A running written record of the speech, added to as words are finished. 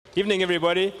Evening,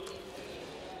 everybody.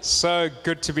 So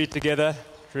good to be together,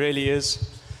 really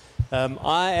is.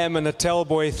 I am a Natal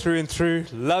boy through and through,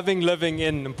 loving living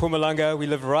in Mpumalanga. We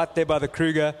live right there by the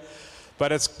Kruger,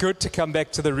 but it's good to come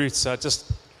back to the roots. I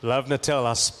just love Natal.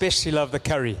 I especially love the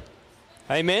curry.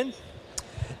 Amen?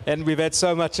 And we've had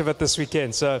so much of it this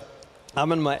weekend, so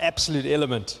I'm in my absolute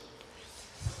element.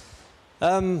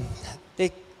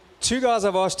 Two guys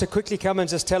I've asked to quickly come and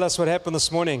just tell us what happened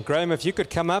this morning. Graham, if you could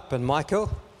come up, and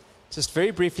Michael, just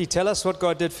very briefly tell us what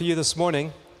God did for you this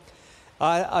morning.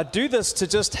 I do this to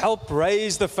just help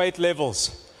raise the faith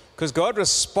levels, because God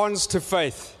responds to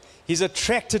faith. He's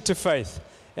attracted to faith,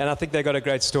 and I think they got a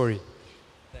great story.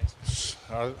 Thanks.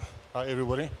 Hi,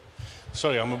 everybody.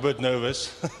 Sorry, I'm a bit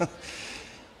nervous.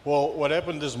 Well, what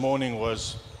happened this morning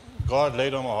was God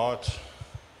laid on my heart,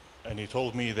 and He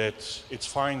told me that it's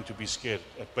fine to be scared.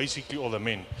 Basically, all the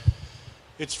men.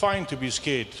 It's fine to be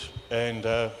scared, and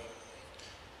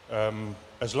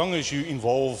as long as you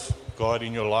involve God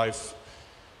in your life,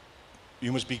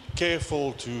 you must be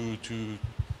careful to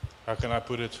how can I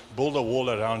put it, build a wall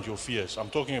around your fears. I'm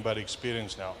talking about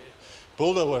experience now.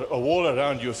 Build a wall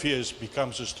around your fears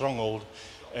becomes a stronghold,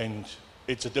 and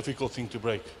it's a difficult thing to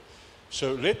break.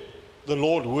 So let the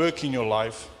Lord work in your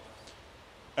life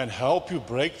and help you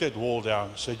break that wall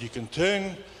down so that you can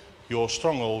turn your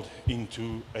stronghold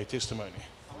into a testimony.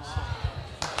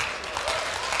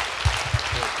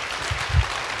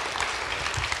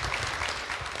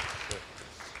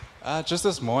 Just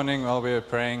this morning, while we were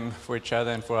praying for each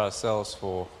other and for ourselves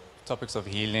for topics of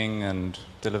healing and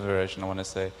deliberation, I want to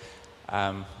say,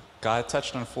 God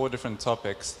touched on 4 different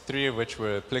topics, 3 of which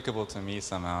were applicable to me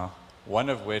somehow, one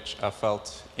of which I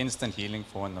felt instant healing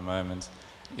for in the moment.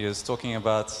 He was talking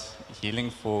about healing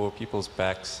for people's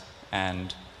backs,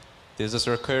 and there's this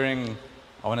recurring,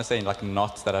 I want to say, like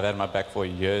knot that I've had in my back for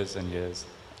years and years.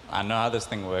 I know how this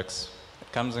thing works.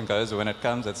 It comes and goes, but when it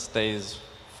comes, it stays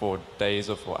for days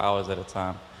or for hours at a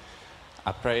time.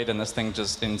 I prayed and this thing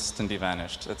just instantly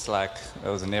vanished. It's like it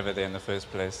was never there in the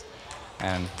first place,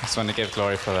 and I just want to give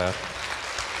glory for that.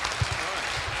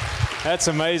 That's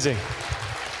amazing.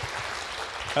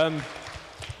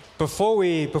 Before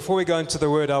we go into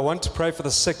the word, I want to pray for the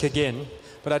sick again.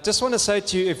 But I just want to say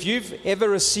to you, if you've ever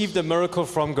received a miracle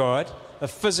from God, a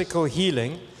physical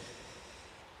healing,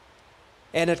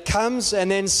 and it comes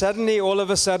and then suddenly, all of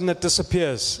a sudden, it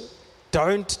disappears,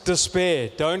 don't despair.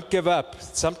 Don't give up.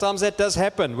 Sometimes that does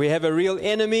happen. We have a real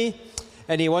enemy,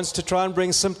 and he wants to try and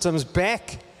bring symptoms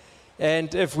back.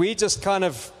 And if we just kind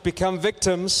of become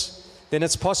victims, then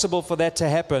it's possible for that to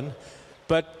happen.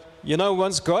 But you know,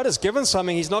 once God has given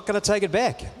something, He's not going to take it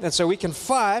back. And so we can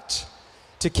fight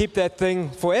to keep that thing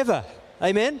forever.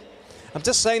 Amen? I'm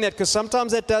just saying that because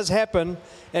sometimes that does happen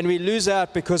and we lose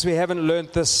out because we haven't learned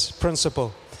this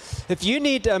principle. If you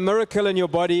need a miracle in your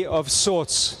body of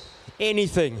sorts,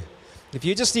 anything, if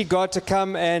you just need God to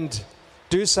come and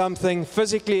do something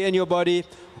physically in your body,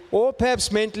 or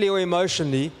perhaps mentally or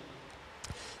emotionally,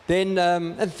 then,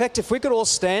 in fact, if we could all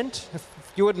stand,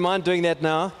 if you wouldn't mind doing that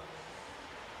now,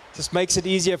 just makes it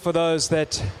easier for those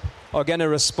that are going to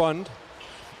respond.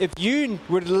 If you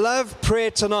would love prayer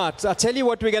tonight, I'll tell you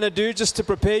what we're going to do just to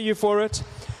prepare you for it.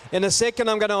 In a second,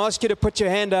 I'm going to ask you to put your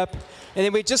hand up, and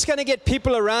then we're just going to get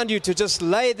people around you to just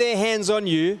lay their hands on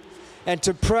you and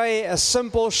to pray a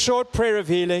simple, short prayer of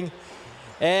healing,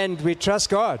 and we trust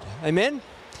God. Amen?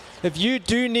 If you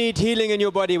do need healing in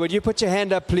your body, would you put your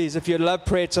hand up, please, if you love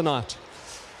prayer tonight?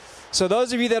 So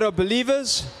those of you that are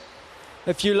believers,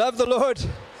 if you love the Lord,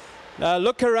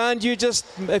 look around you, just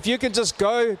if you can just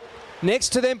go next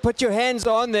to them, put your hands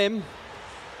on them,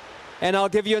 and I'll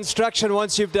give you instruction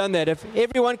once you've done that. If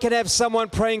everyone can have someone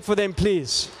praying for them,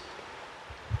 please.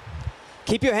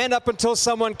 Keep your hand up until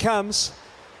someone comes.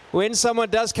 When someone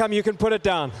does come, you can put it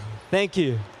down. Thank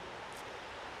you.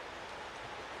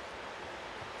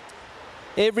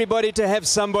 Everybody to have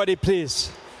somebody,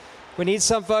 please. We need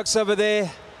some folks over there,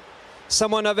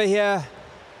 someone over here.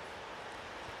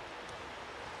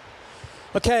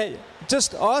 Okay,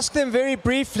 just ask them very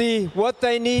briefly what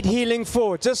they need healing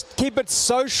for. Just keep it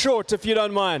so short if you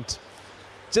don't mind.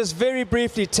 Just very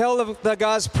briefly, tell the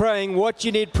guys praying what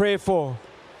you need prayer for.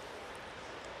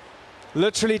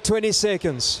 Literally 20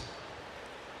 seconds.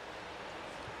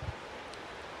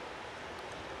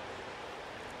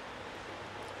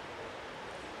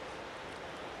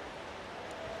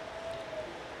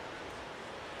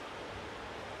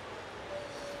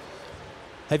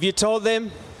 Have you told them?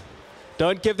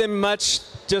 Don't give them much,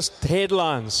 just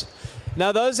headlines.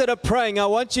 Now, those that are praying, I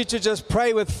want you to just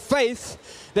pray with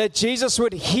faith that Jesus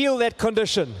would heal that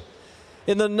condition.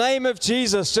 In the name of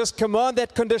Jesus, just command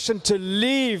that condition to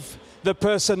leave the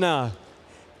person now.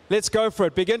 Let's go for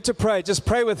it. Begin to pray. Just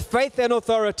pray with faith and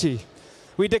authority.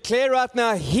 We declare right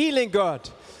now healing, God.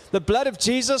 The blood of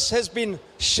Jesus has been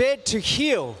shed to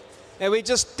heal. And we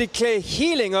just declare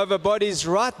healing over bodies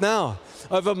right now,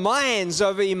 over minds,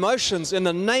 over emotions, in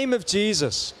the name of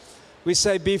Jesus. We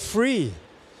say, be free.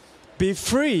 Be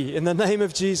free in the name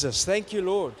of Jesus. Thank you,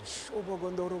 Lord.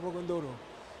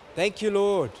 Thank you,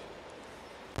 Lord.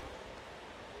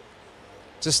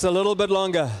 Just a little bit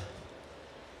longer.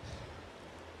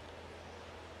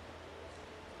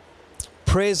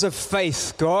 Prayers of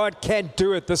faith. God can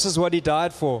do it. This is what He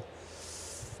died for.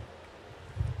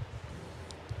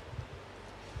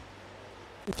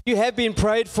 If you have been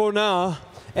prayed for now,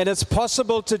 and it's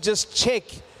possible to just check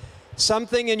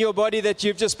something in your body that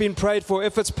you've just been prayed for,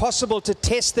 if it's possible to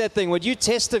test that thing, would you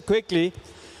test it quickly?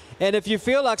 And if you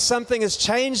feel like something has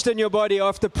changed in your body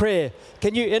after prayer,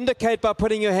 can you indicate by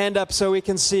putting your hand up so we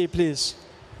can see, please?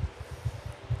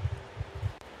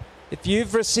 If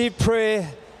you've received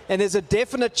prayer and there's a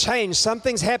definite change,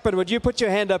 something's happened, would you put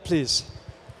your hand up, please?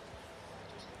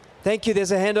 Thank you.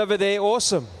 There's a hand over there.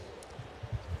 Awesome.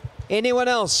 Anyone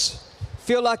else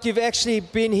feel like you've actually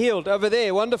been healed? Over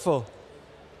there. Wonderful.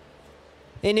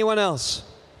 Anyone else?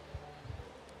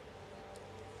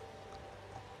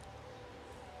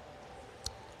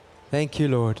 Thank you,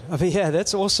 Lord. Over here.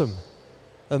 That's awesome.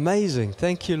 Amazing.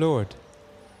 Thank you, Lord.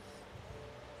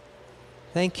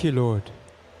 Thank you, Lord.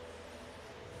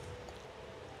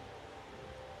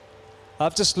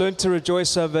 I've just learned to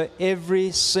rejoice over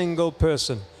every single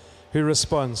person who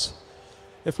responds.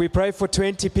 If we pray for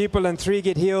 20 people and 3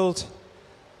 get healed,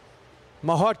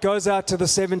 my heart goes out to the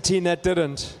 17 that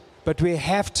didn't. But we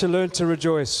have to learn to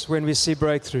rejoice when we see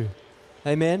breakthrough.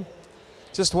 Amen?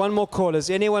 Just one more call.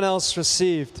 Has anyone else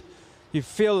received? You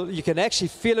can actually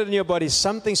feel it in your body.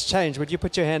 Something's changed. Would you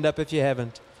put your hand up if you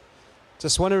haven't?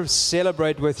 Just want to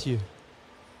celebrate with you.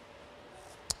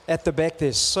 At the back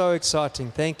there, so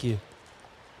exciting. Thank you.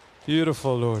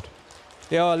 Beautiful, Lord.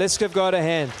 Yeah, let's give God a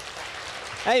hand.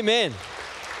 Amen.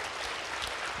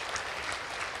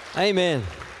 Amen.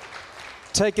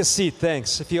 Take a seat,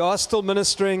 thanks. If you are still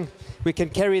ministering, we can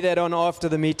carry that on after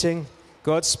the meeting.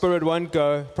 God's Spirit won't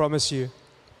go, promise you.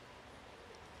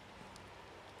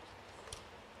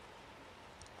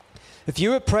 If you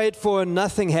were prayed for and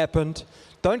nothing happened,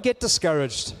 don't get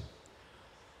discouraged.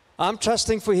 I'm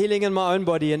trusting for healing in my own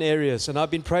body in areas, and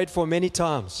I've been prayed for many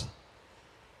times.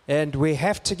 And we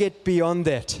have to get beyond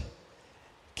that.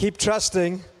 Keep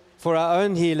trusting for our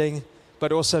own healing,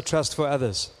 but also trust for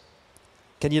others.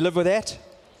 Can you live with that?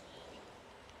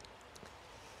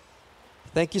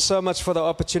 Thank you so much for the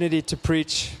opportunity to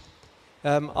preach.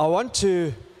 I want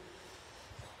to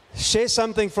share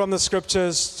something from the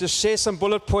scriptures, just share some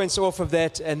bullet points off of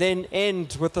that, and then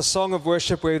end with a song of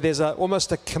worship where there's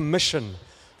almost a commission.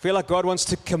 I feel like God wants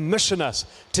to commission us,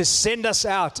 to send us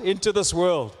out into this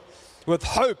world with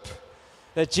hope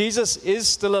that Jesus is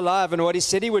still alive, and what He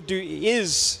said He would do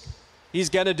He's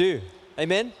going to do.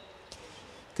 Amen?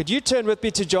 Could you turn with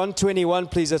me to John 21,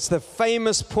 please? It's the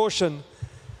famous portion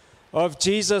of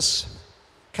Jesus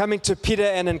coming to Peter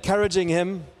and encouraging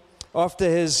him after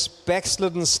his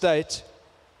backslidden state.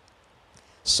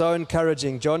 So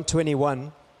encouraging. John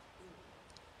 21.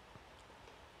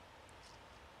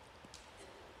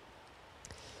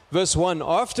 Verse 1,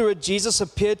 afterward Jesus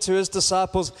appeared to His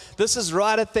disciples. This is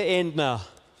right at the end now.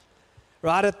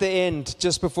 Right at the end,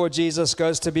 just before Jesus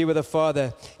goes to be with the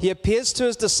Father. He appears to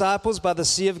His disciples by the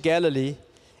Sea of Galilee.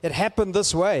 It happened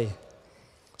this way.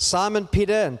 Simon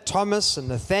Peter and Thomas and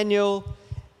Nathanael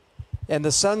and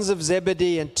the sons of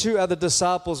Zebedee and 2 other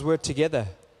disciples were together.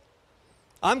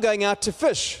 I'm going out to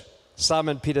fish,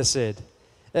 Simon Peter said.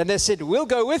 And they said, we'll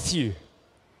go with you.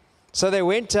 So they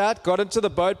went out, got into the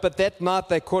boat, but that night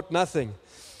they caught nothing.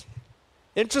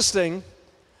 Interesting,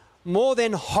 more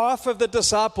than half of the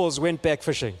disciples went back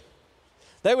fishing.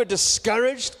 They were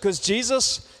discouraged because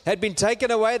Jesus had been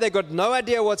taken away. They got no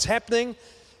idea what's happening.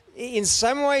 In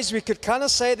some ways, we could kind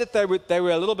of say that they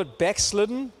were a little bit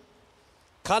backslidden,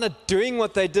 kind of doing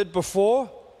what they did before.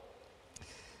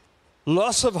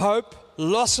 Loss of hope,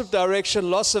 loss of direction,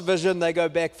 loss of vision, they go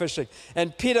back fishing.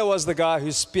 And Peter was the guy who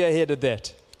spearheaded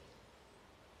that.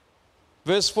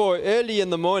 Verse 4, early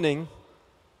in the morning,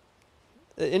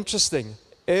 interesting,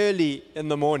 early in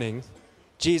the morning,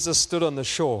 Jesus stood on the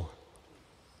shore.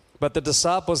 But the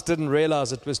disciples didn't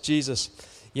realize it was Jesus.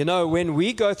 You know, when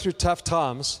we go through tough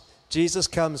times, Jesus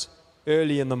comes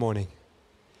early in the morning.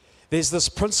 There's this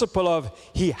principle of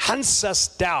He hunts us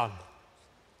down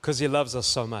because He loves us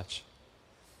so much.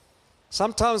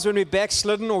 Sometimes when we're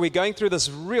backslidden or we're going through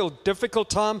this real difficult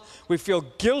time, we feel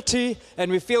guilty and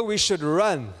we feel we should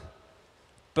run.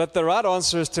 But the right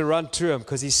answer is to run to him,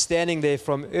 because he's standing there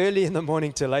from early in the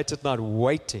morning till late at night,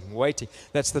 waiting.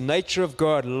 That's the nature of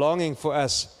God, longing for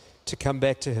us to come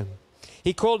back to him.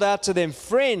 He called out to them,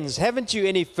 "Friends, haven't you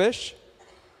any fish?"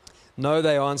 "No,"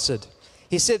 they answered.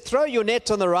 He said, "Throw your net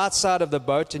on the right side of the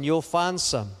boat and you'll find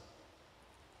some."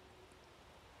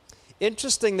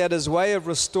 Interesting that his way of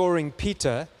restoring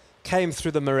Peter came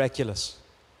through the miraculous.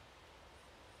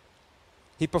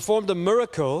 He performed a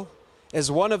miracle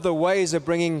as one of the ways of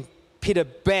bringing Peter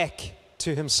back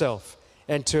to himself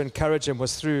and to encourage him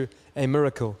was through a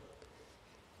miracle.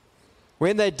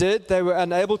 When they did, they were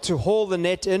unable to haul the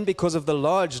net in because of the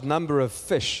large number of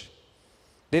fish.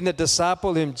 Then the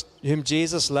disciple whom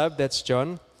Jesus loved, that's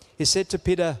John, he said to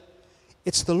Peter,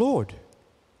 "It's the Lord."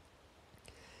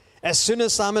 As soon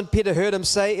as Simon Peter heard him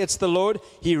say, "It's the Lord,"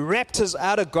 he wrapped his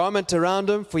outer garment around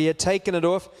him, for he had taken it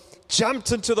off,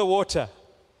 jumped into the water.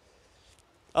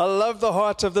 I love the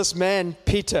heart of this man,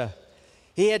 Peter.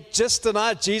 He had just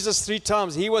denied Jesus 3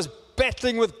 times. He was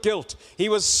battling with guilt. He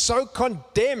was so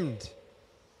condemned.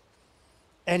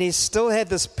 And he still had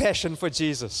this passion for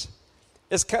Jesus.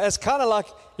 It's kind of like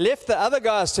left the other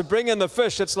guys to bring in the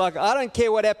fish. It's like, I don't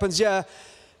care what happens here.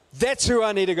 That's who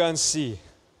I need to go and see.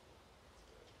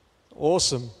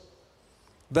 Awesome.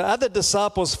 The other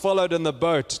disciples followed in the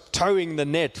boat, towing the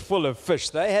net full of fish.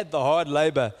 They had the hard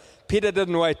labor. Peter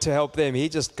didn't wait to help them. He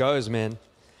just goes, man.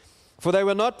 For they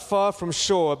were not far from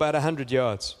shore, about 100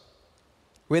 yards.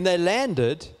 When they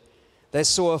landed, they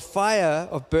saw a fire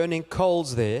of burning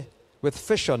coals there with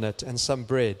fish on it and some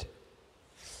bread.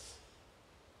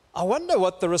 I wonder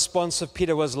what the response of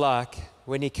Peter was like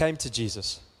when he came to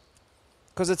Jesus.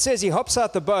 Because it says he hops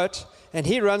out the boat and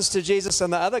he runs to Jesus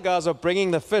and the other guys are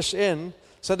bringing the fish in.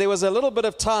 So there was a little bit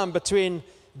of time between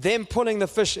them pulling the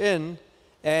fish in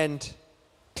and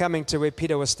coming to where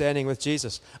Peter was standing with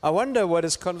Jesus. I wonder what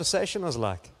his conversation was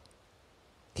like.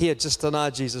 He had just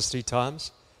denied Jesus 3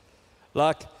 times.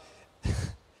 Like,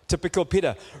 typical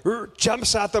Peter,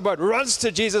 jumps out the boat, runs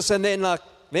to Jesus, and then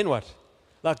what?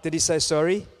 Like, did he say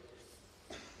sorry?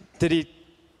 Did he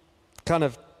kind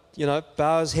of,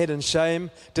 bow his head in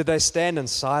shame? Did they stand in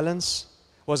silence?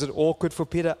 Was it awkward for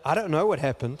Peter? I don't know what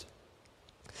happened.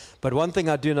 But one thing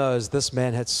I do know is this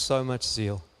man had so much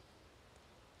zeal.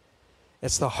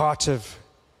 It's the heart of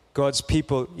God's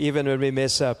people, even when we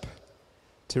mess up,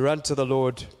 to run to the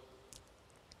Lord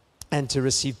and to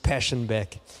receive passion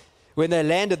back. When they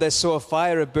landed, they saw a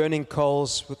fire of burning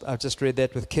coals, I've just read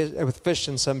that, with fish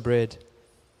and some bread.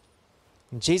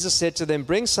 And Jesus said to them,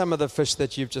 "Bring some of the fish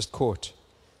that you've just caught."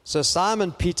 So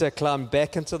Simon Peter climbed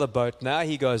back into the boat. Now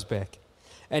he goes back,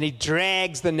 and he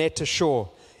drags the net ashore.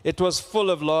 It was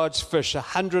full of large fish,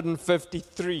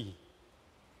 153.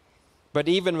 But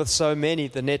even with so many,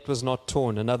 the net was not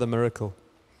torn. Another miracle.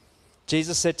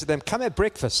 Jesus said to them, "Come have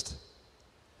breakfast."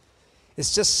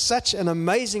 It's just such an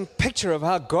amazing picture of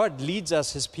how God leads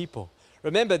us, his people.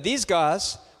 Remember, these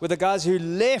guys were the guys who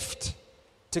left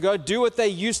to go do what they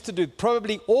used to do,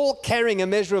 probably all carrying a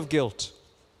measure of guilt,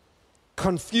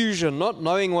 confusion, not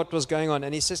knowing what was going on.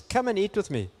 And he says, "Come and eat with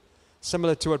me."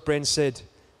 Similar to what Brent said,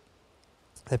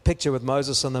 a picture with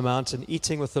Moses on the mountain,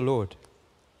 eating with the Lord.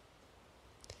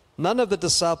 None of the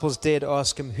disciples dared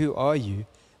ask him, "Who are you?"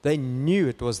 They knew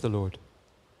it was the Lord.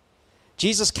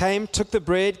 Jesus came, took the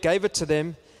bread, gave it to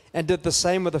them, and did the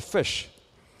same with the fish.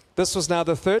 This was now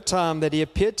the 3rd time that he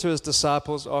appeared to his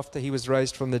disciples after he was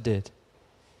raised from the dead.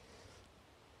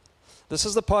 This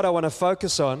is the part I want to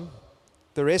focus on.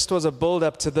 The rest was a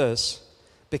build-up to this,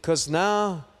 because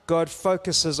now God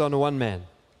focuses on one man,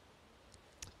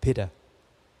 Peter,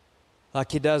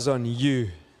 like he does on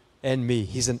you and me.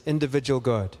 He's an individual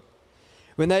God.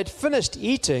 When they had finished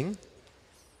eating,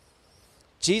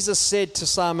 Jesus said to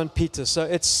Simon Peter, so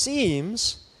it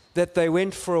seems that they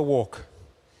went for a walk.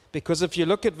 Because if you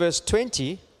look at verse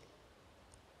 20,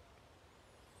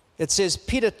 it says,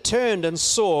 Peter turned and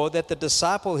saw that the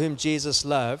disciple whom Jesus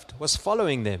loved was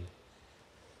following them.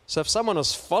 So if someone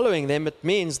was following them, it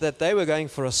means that they were going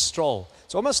for a stroll.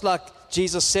 It's almost like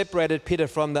Jesus separated Peter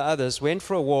from the others, went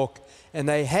for a walk, and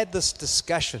they had this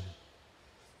discussion.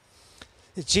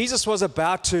 Jesus was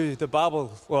about to, the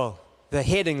Bible, well, the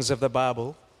headings of the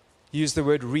Bible use the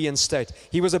word reinstate.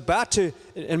 He was about to,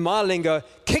 in my lingo,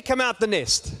 kick him out the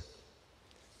nest,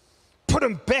 put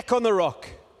him back on the rock,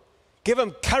 give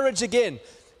him courage again,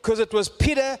 because it was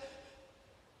Peter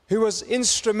who was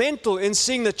instrumental in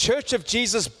seeing the church of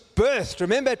Jesus birthed.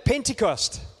 Remember at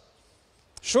Pentecost?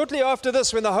 Shortly after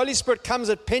this, when the Holy Spirit comes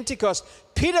at Pentecost,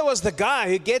 Peter was the guy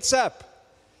who gets up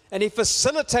And he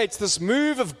facilitates this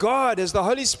move of God as the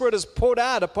Holy Spirit is poured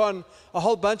out upon a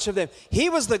whole bunch of them. He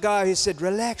was the guy who said,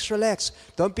 relax, relax.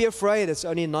 Don't be afraid. It's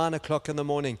only 9 o'clock in the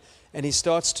morning. And he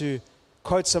starts to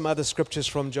quote some other scriptures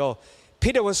from Joel.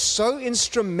 Peter was so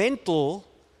instrumental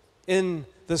in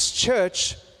this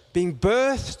church being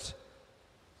birthed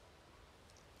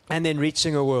and then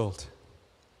reaching a world.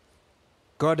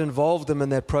 God involved him in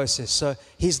that process. So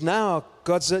he's now,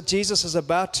 Jesus is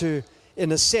about to,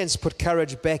 in a sense, put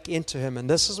courage back into him. And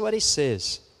this is what he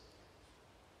says.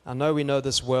 I know we know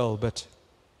this well, but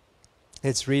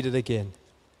let's read it again.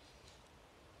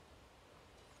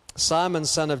 Simon,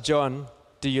 son of John,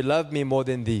 do you love me more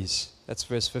than these? That's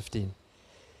verse 15.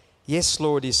 Yes,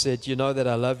 Lord, he said, you know that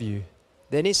I love you.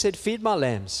 Then he said, feed my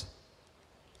lambs.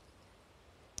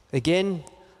 Again,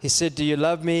 he said, do you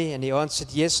love me? And he answered,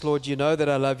 yes, Lord, you know that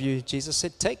I love you. Jesus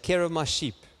said, take care of my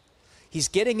sheep. He's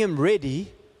getting him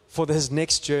ready for his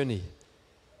next journey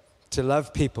to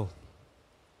love people.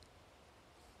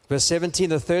 Verse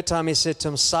 17, the third time he said to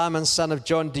him, Simon, son of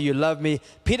John, do you love me?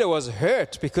 Peter was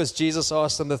hurt because Jesus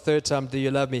asked him the third time, do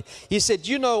you love me? He said,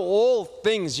 you know all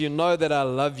things, you know that I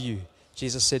love you.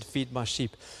 Jesus said, feed my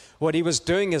sheep. What he was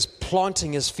doing is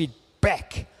planting his feet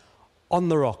back on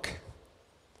the rock.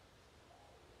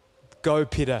 Go,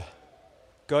 Peter.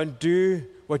 Go and do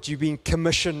what you've been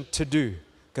commissioned to do.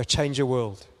 Go change the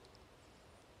world.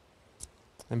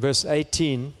 And verse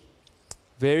 18,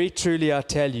 very truly I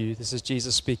tell you, this is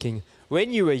Jesus speaking,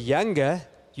 when you were younger,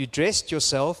 you dressed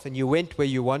yourself and you went where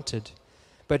you wanted.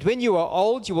 But when you are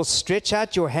old, you will stretch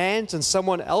out your hands and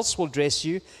someone else will dress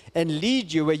you and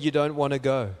lead you where you don't want to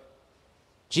go.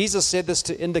 Jesus said this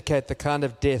to indicate the kind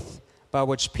of death by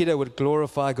which Peter would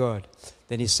glorify God.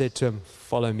 Then he said to him,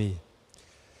 follow me.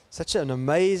 Such an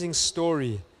amazing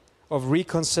story of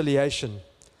reconciliation.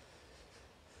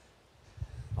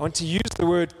 I want to use the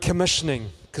word commissioning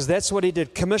because that's what he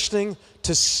did. Commissioning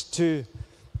to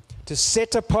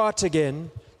set apart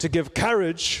again, to give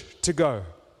courage to go.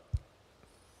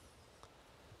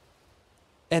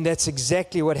 And that's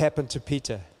exactly what happened to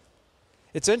Peter.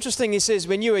 It's interesting, he says,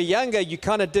 when you were younger, you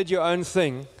kind of did your own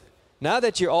thing. Now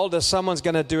that you're older, someone's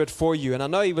going to do it for you. And I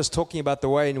know he was talking about the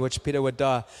way in which Peter would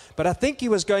die. But I think he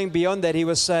was going beyond that. He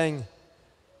was saying,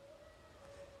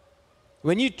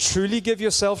 when you truly give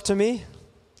yourself to me,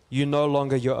 you're no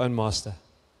longer your own master.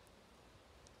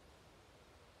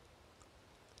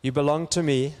 You belong to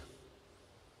me,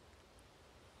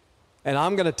 and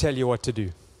I'm going to tell you what to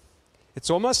do. It's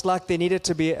almost like there needed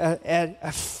to be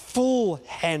a full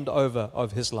handover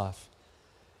of his life.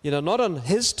 You know, not on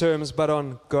his terms, but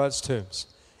on God's terms.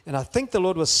 And I think the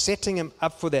Lord was setting him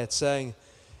up for that, saying,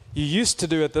 you used to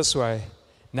do it this way,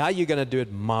 now you're going to do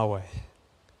it my way.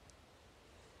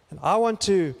 And I want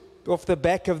to, off the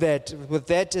back of that, with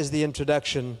that as the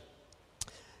introduction,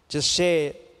 just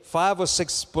share 5 or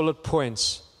 6 bullet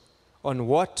points on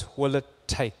what will it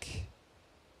take.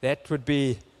 That would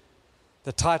be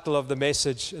the title of the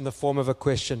message in the form of a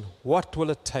question. What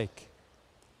will it take?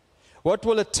 What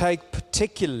will it take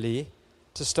particularly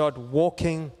to start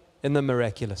walking in the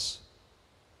miraculous?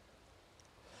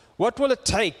 What will it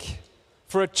take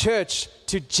for a church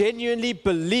to genuinely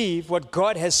believe what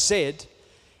God has said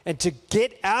and to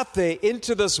get out there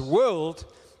into this world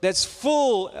that's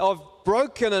full of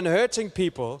broken and hurting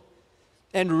people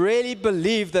and really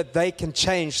believe that they can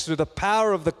change through the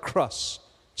power of the cross,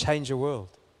 change a world?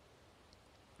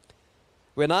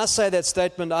 When I say that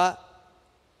statement, I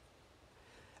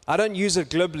don't use it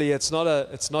glibly. It's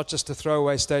not just a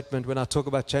throwaway statement when I talk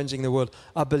about changing the world.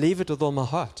 I believe it with all my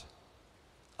heart.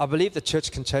 I believe the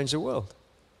church can change the world.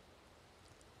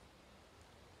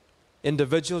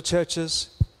 Individual churches,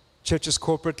 churches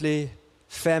corporately,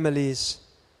 families.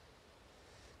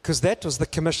 Because that was the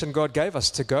commission God gave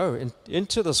us, to go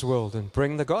into this world and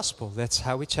bring the gospel. That's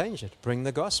how we change it. Bring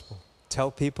the gospel.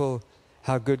 Tell people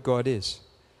how good God is.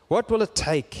 What will it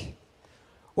take?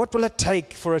 What will it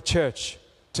take for a church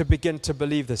to begin to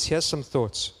believe this? Here's some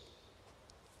thoughts.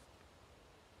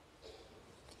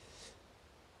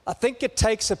 I think it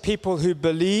takes a people who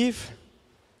believe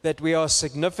that we are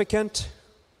significant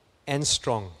and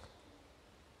strong.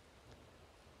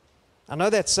 I know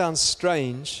that sounds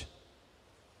strange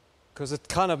because it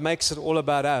kind of makes it all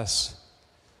about us.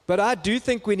 But I do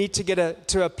think we need to get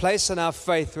to a place in our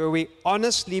faith where we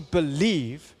honestly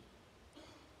believe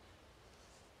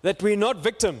that we're not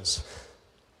victims,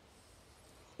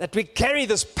 that we carry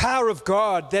this power of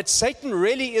God, that Satan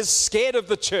really is scared of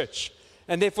the church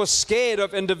and therefore scared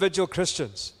of individual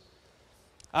Christians.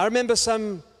 I remember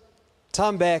some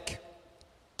time back,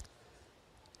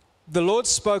 the Lord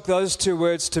spoke those 2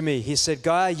 words to me. He said,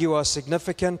 Guy, you are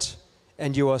significant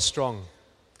and you are strong.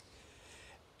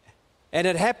 And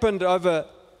it happened over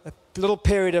a little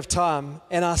period of time,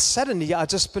 and I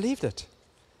just believed it.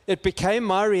 It became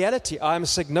my reality. I'm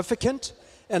significant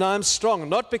and I'm strong,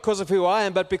 not because of who I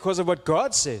am, but because of what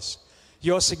God says.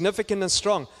 You're significant and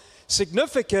strong.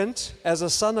 Significant as a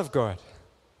son of God.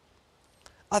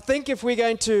 I think if we're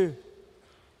going to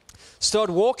start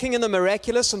walking in the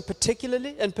miraculous, in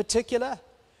particular,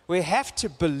 we have to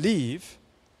believe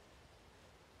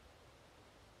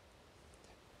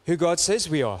who God says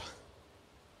we are.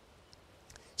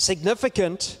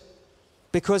 Significant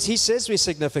because He says we're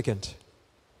significant.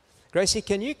 Gracie,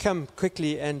 can you come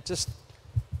quickly and just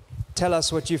tell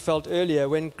us what you felt earlier?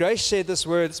 When Grace shared this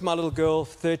word, it's my little girl,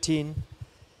 13.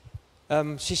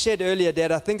 She shared earlier,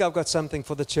 Dad, I think I've got something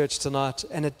for the church tonight.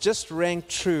 And it just rang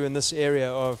true in this area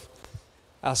of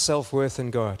our self-worth in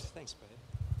God. Thanks, babe.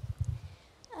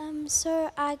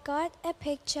 So I got a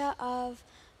picture of,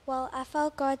 I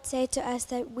felt God say to us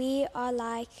that we are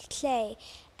like clay,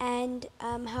 and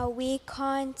how we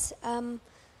can't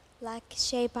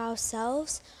shape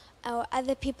ourselves, or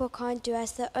other people can't do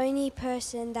us. The only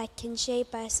person that can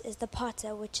shape us is the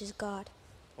potter, which is God.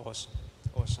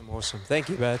 Awesome. Thank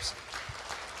you, babes.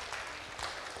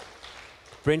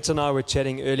 Brent and I were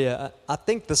chatting earlier. I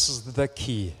think this is the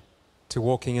key to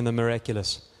walking in the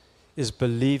miraculous, is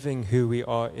believing who we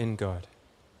are in God.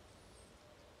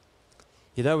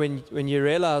 You know, when you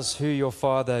realize who your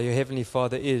Father, your Heavenly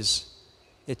Father is,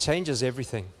 it changes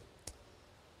everything.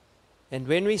 And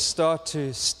when we start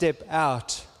to step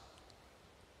out,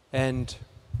 and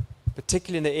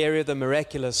particularly in the area of the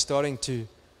miraculous, starting to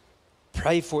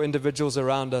pray for individuals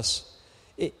around us,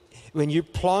 when you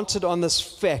planted on this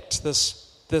fact,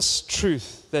 this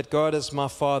truth that God is my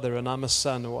Father and I'm a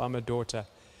son or I'm a daughter,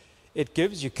 it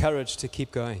gives you courage to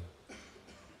keep going.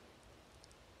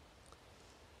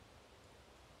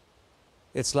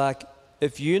 It's like,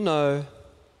 if you know,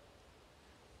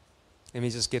 let me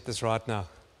just get this right now.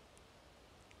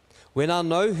 When I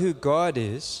know who God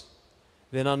is,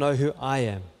 then I know who I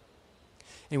am.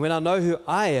 And when I know who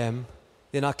I am,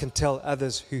 then I can tell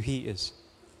others who He is.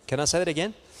 Can I say that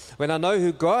again? When I know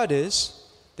who God is,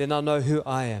 then I know who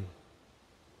I am.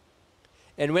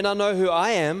 And when I know who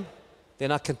I am,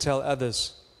 then I can tell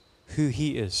others who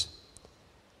He is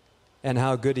and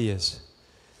how good He is.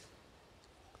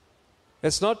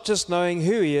 It's not just knowing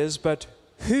who He is, but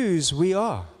whose we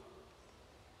are.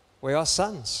 We are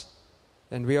sons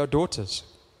and we are daughters.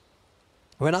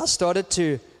 When I started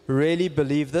to really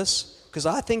believe this, because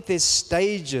I think there's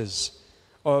stages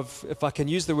of, if I can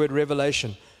use the word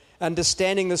revelation,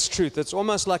 understanding this truth. It's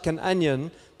almost like an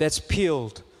onion that's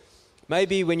peeled.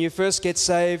 Maybe when you first get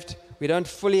saved, we don't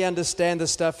fully understand the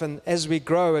stuff, and as we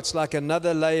grow, it's like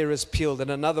another layer is peeled,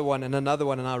 and another one, and another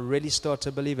one, and I really start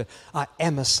to believe it. I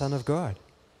am a son of God.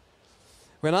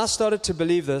 When I started to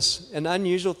believe this, an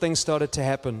unusual thing started to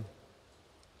happen.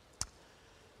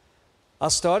 I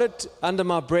started under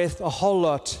my breath a whole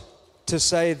lot to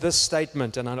say this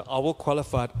statement, and I will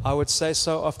qualify it. I would say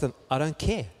so often, I don't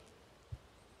care.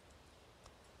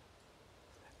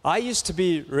 I used to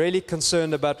be really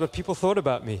concerned about what people thought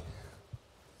about me.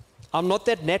 I'm not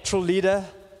that natural leader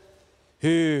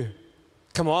who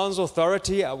commands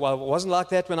authority. Well, it wasn't like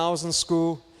that when I was in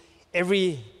school.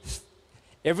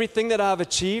 Everything that I've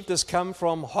achieved has come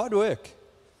from hard work.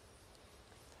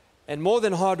 And more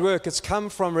than hard work, it's come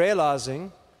from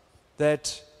realizing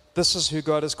that this is who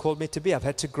God has called me to be. I've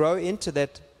had to grow into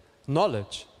that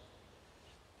knowledge.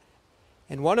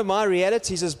 And one of my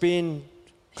realities has been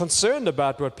concerned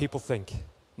about what people think,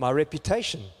 my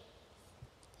reputation.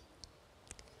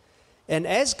 And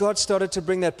as God started to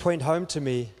bring that point home to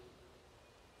me,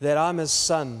 that I'm His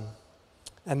son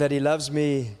and that He loves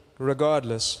me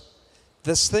regardless,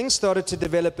 this thing started to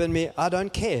develop in me, I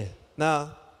don't care.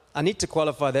 Now, I need to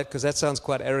qualify that because that sounds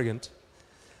quite arrogant.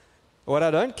 What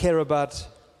I don't care about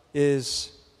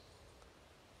is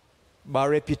my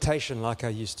reputation like I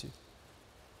used to. Does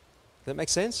that make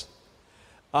sense?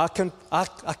 I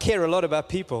care a lot about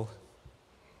people.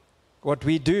 What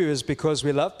we do is because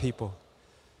we love people.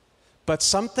 But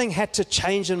something had to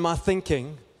change in my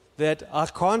thinking that I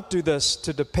can't do this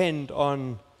to depend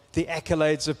on the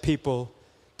accolades of people,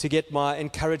 to get my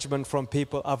encouragement from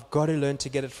people. I've got to learn to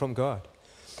get it from God.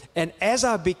 And as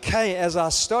I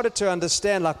started to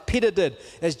understand, like Peter did,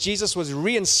 as Jesus was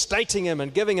reinstating him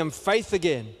and giving him faith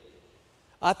again,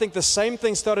 I think the same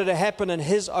thing started to happen in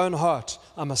his own heart.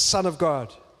 I'm a son of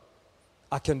God.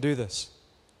 I can do this.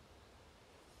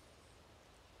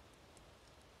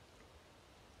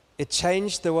 It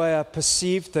changed the way I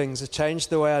perceived things. It changed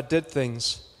the way I did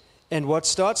things. And what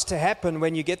starts to happen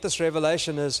when you get this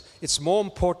revelation is it's more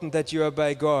important that you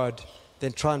obey God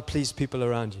than try and please people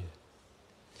around you.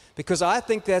 Because I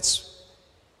think that's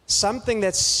something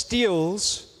that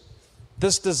steals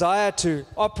this desire to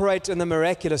operate in the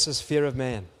miraculous is fear of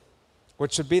man,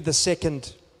 which would be the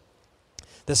second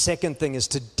thing, is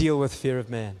to deal with fear of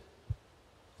man.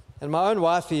 And my own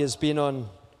wifey has been on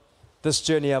this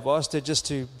journey. I've asked her just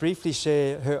to briefly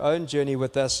share her own journey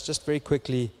with us, just very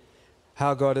quickly,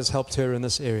 how God has helped her in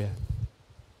this area.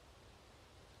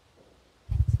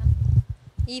 Thanks, son.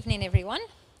 Evening, everyone.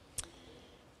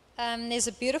 There's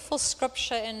a beautiful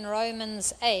scripture in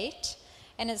Romans 8,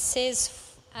 and it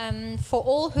says, for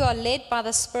all who are led by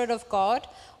the Spirit of God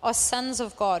are sons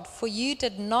of God. For you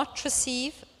did not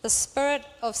receive the spirit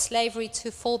of slavery to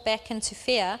fall back into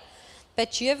fear,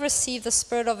 but you have received the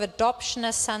spirit of adoption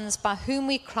as sons, by whom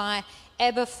we cry,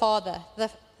 Abba, Father.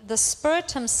 The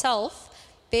Spirit himself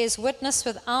bears witness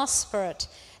with our spirit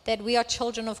that we are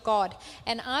children of God.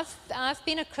 And I've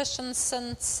been a Christian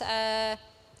since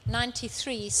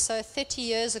 93, so 30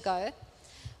 years ago,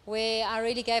 where I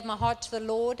really gave my heart to the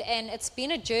Lord, and it's been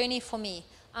a journey for me.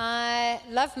 I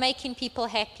love making people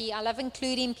happy. I love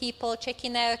including people,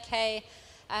 checking they're okay.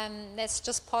 That's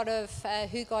just part of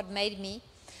who God made me.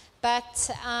 But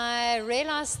I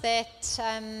realized that,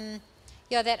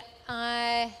 that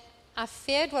I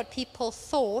feared what people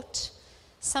thought,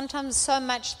 sometimes so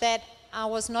much that I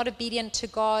was not obedient to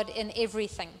God in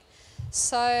everything.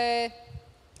 So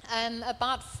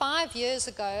about 5 years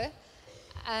ago,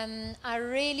 I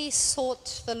really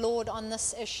sought the Lord on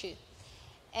this issue.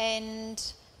 And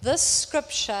this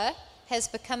scripture has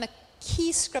become a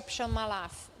key scripture in my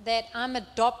life, that I'm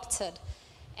adopted.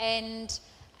 And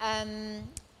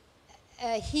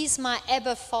he's my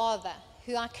Abba Father,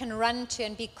 who I can run to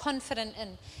and be confident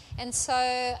in. And so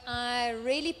I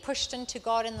really pushed into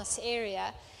God in this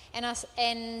area.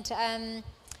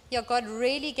 God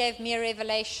really gave me a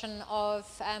revelation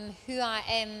of who I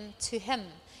am to him,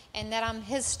 and that I'm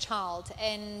his child,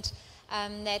 and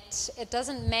that it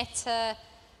doesn't matter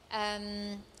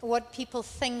what people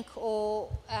think or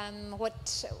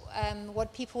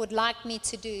what people would like me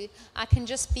to do. I can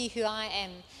just be who I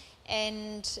am.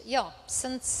 And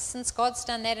since God's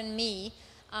done that in me,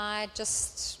 I've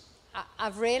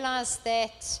realized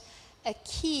that a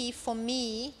key for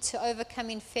me to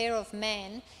overcoming fear of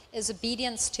man is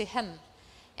obedience to him.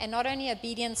 And not only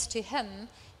obedience to him,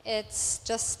 it's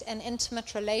just an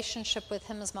intimate relationship with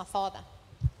him as my Father.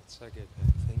 That's so good,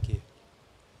 thank you.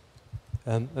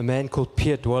 A man called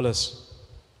Piet Wallace,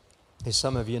 as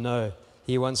some of you know,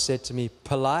 he once said to me,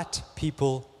 polite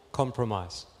people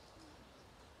compromise.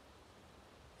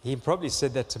 He probably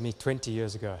said that to me 20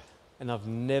 years ago, and I've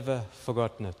never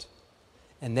forgotten it.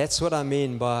 And that's what I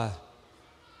mean by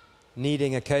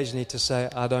needing occasionally to say,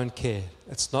 I don't care.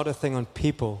 It's not a thing on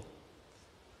people.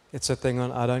 It's a thing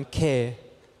on, I don't care.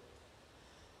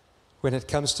 When it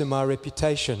comes to my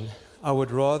reputation, I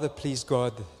would rather please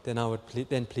God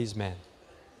than please man.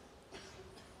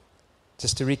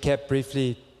 Just to recap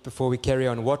briefly before we carry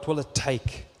on, what will it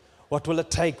take? What will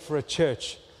it take for a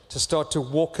church to start to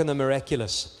walk in the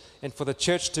miraculous, and for the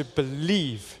church to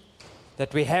believe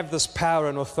that we have this power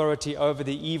and authority over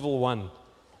the evil one?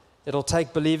 It'll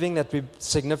take believing that we're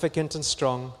significant and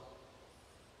strong.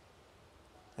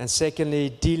 And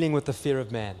secondly, dealing with the fear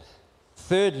of man.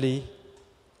 Thirdly,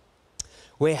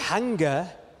 where hunger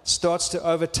starts to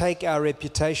overtake our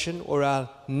reputation or our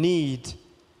need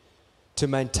to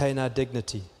maintain our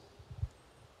dignity.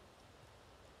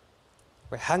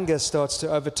 Where hunger starts to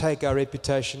overtake our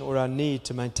reputation or our need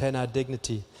to maintain our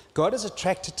dignity. God is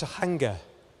attracted to hunger.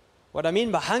 What I mean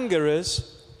by hunger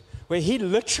is where he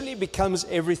literally becomes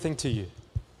everything to you.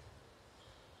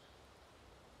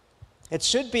 It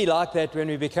should be like that when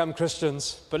we become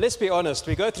Christians, but let's be honest,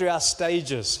 we go through our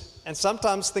stages, and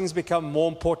sometimes things become more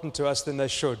important to us than they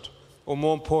should, or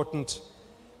more important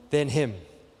than him.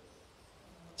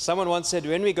 Someone once said,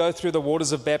 when we go through the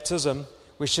waters of baptism,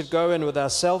 we should go in with our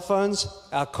cell phones,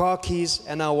 our car keys,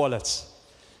 and our wallets.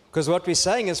 Because what we're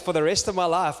saying is, for the rest of my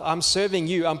life, I'm serving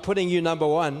you, I'm putting you number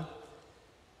one.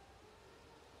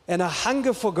 And a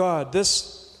hunger for God,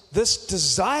 this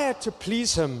desire to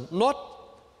please him, not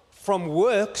from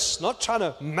works, not trying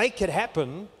to make it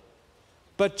happen,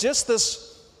 but just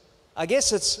this, I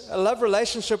guess it's a love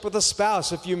relationship with a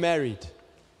spouse if you're married.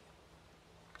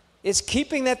 It's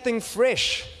keeping that thing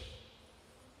fresh.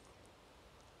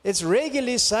 It's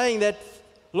regularly saying that,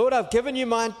 Lord, I've given you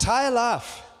my entire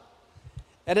life,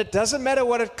 and it doesn't matter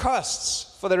what it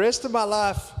costs. For the rest of my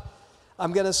life,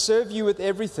 I'm going to serve you with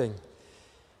everything.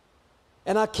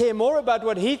 And I care more about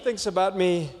what he thinks about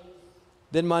me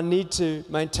than my need to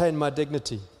maintain my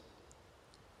dignity.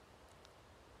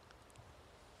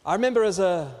 I remember as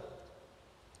a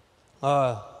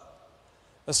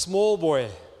a small boy.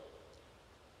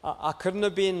 I couldn't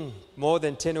have been more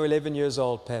than 10 or 11 years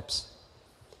old, perhaps.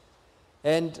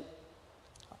 And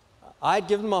I'd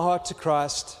given my heart to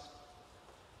Christ.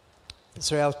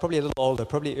 Sorry, I was probably a little older,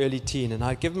 probably early teen, and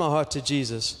I'd given my heart to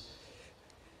Jesus.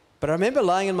 But I remember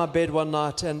lying in my bed one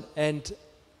night, and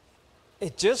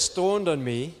it just dawned on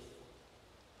me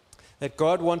that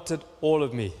God wanted all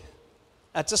of me.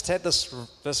 I just had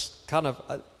this kind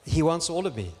of, He wants all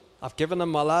of me. I've given Him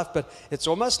my life, but it's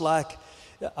almost like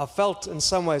I felt in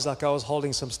some ways like I was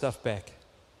holding some stuff back.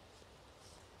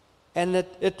 And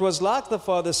it was like the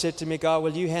Father said to me, Guy,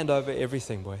 will you hand over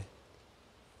everything, boy?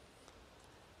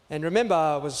 And remember,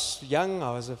 I was young,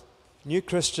 I was a new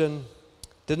Christian,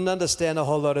 didn't understand a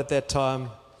whole lot at that time,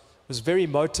 was very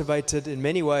motivated in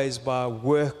many ways by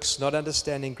works, not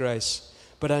understanding grace.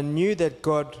 But I knew that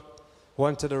God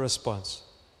wanted a response.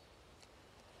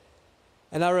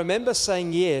 And I remember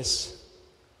saying yes,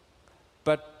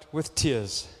 but with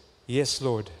tears. Yes,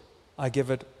 Lord, I give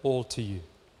it all to you.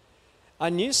 I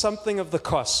knew something of the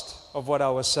cost of what I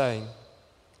was saying.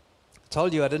 I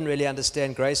told you I didn't really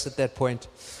understand grace at that point.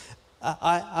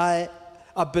 I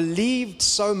believed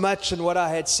so much in what I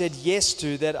had said yes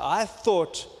to that I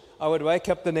thought I would wake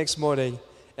up the next morning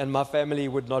and my family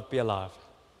would not be alive.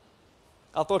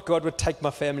 I thought God would take my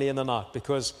family in the night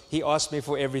because He asked me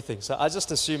for everything. So I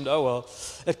just assumed, oh well,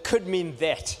 it could mean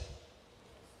that.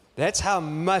 That's how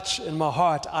much in my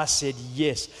heart I said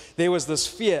yes. There was this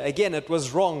fear. Again, it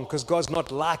was wrong because God's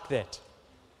not like that.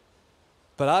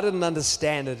 But I didn't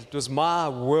understand it. It was my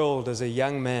world as a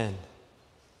young man.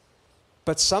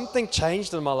 But something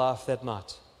changed in my life that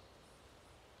night.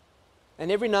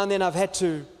 And every now and then I've had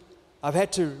to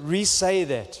re-say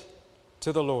that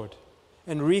to the Lord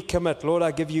and recommit. Lord,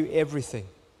 I give you everything.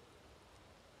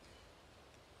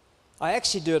 I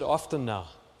actually do it often now,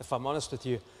 if I'm honest with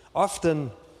you.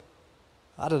 Often,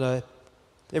 I don't know,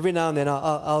 every now and then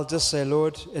I'll just say,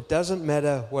 Lord, it doesn't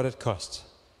matter what it costs.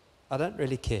 I don't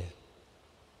really care.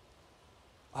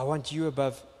 I want you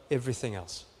above everything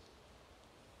else.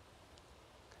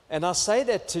 And I say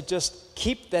that to just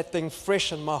keep that thing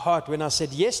fresh in my heart. When I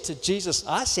said yes to Jesus,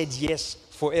 I said yes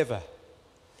forever.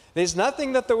 There's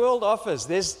nothing that the world offers.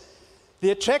 There's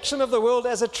the attraction of the world,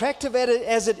 as attractive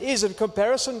as it is in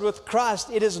comparison with Christ,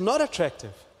 it is not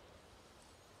attractive.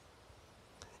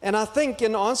 And I think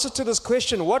in answer to this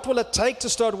question, what will it take to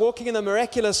start walking in the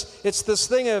miraculous? It's this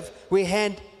thing of we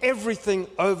hand everything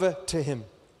over to Him.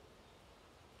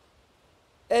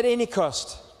 At any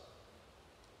cost.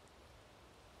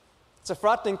 It's a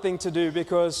frightening thing to do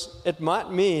because it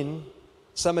might mean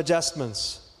some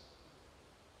adjustments.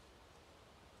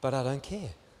 But I don't care.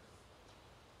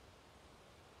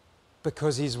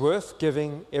 Because He's worth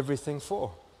giving everything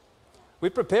for. We're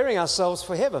preparing ourselves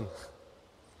for heaven.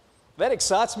 That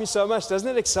excites me so much. Doesn't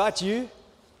it excite you?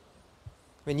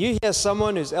 When you hear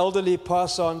someone who's elderly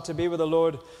pass on to be with the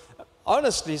Lord,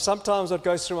 honestly, sometimes what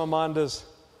goes through my mind is,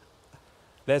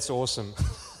 that's awesome.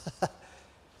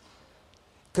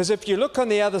 Because if you look on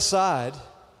the other side,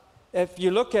 if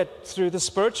you look at through the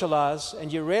spiritual eyes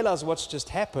and you realize what's just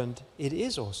happened, it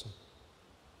is awesome.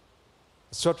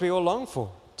 It's what we all long for,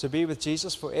 to be with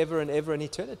Jesus forever and ever in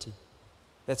eternity.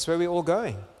 That's where we're all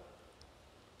going.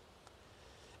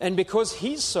 And because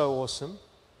He's so awesome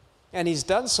and He's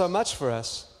done so much for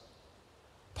us,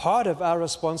 part of our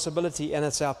responsibility, and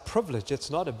it's our privilege, it's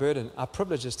not a burden, our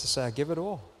privilege is to say, I give it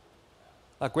all.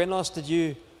 Like when last did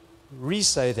you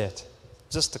re-say that?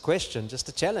 Just a question, just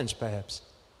a challenge perhaps.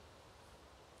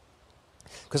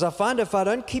 Because I find if I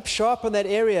don't keep sharp in that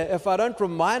area, if I don't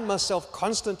remind myself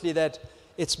constantly that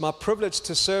it's my privilege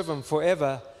to serve Him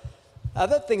forever,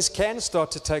 other things can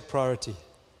start to take priority.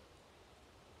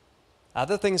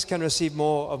 Other things can receive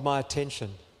more of my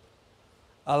attention.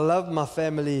 I love my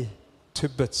family to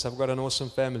bits. I've got an awesome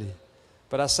family.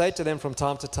 But I say to them from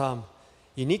time to time,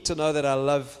 you need to know that I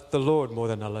love the Lord more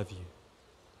than I love you.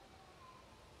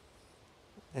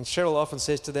 And Cheryl often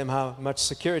says to them how much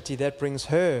security that brings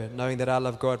her, knowing that I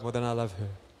love God more than I love her.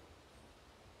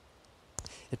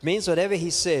 It means whatever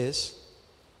He says,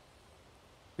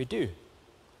 we do.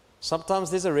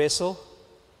 Sometimes there's a wrestle.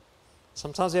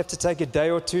 Sometimes we have to take a day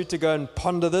or two to go and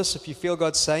ponder this. If you feel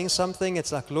God saying something,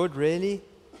 it's like, Lord, really?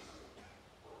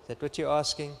 Is that what you're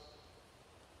asking?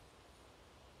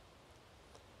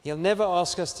 He'll never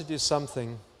ask us to do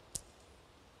something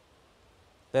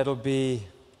that'll be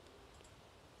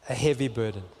a heavy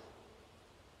burden.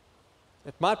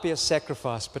 It might be a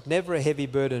sacrifice, but never a heavy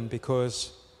burden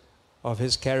because of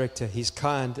His character. He's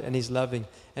kind and He's loving.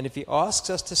 And if He asks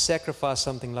us to sacrifice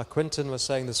something, like Quinton was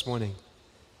saying this morning,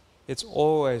 it's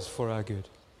always for our good.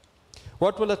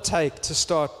 What will it take to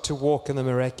start to walk in the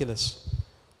miraculous?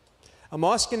 I'm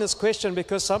asking this question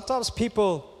because sometimes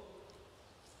people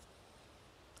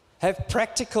have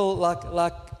practical,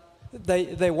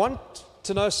 they want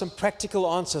to know some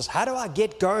practical answers. How do I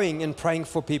get going in praying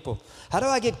for people? How do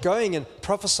I get going in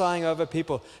prophesying over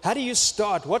people? How do you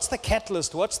start? What's the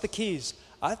catalyst? What's the keys?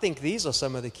 I think these are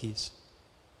some of the keys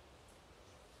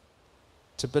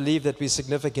to believe that we're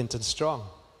significant and strong,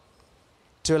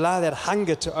 to allow that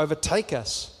hunger to overtake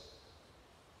us,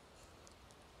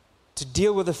 to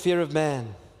deal with the fear of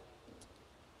man,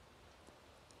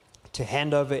 to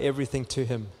hand over everything to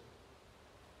Him.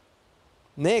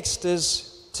 Next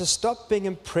is to stop being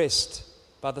impressed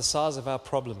by the size of our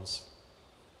problems.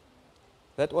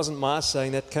 That wasn't my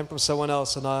saying, that came from someone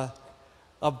else, and I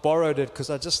borrowed it because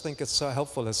I just think it's so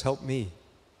helpful. It's helped me.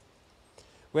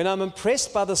 When I'm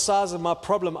impressed by the size of my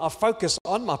problem, I focus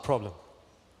on my problem.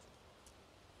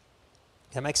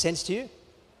 That makes sense to you?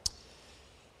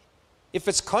 If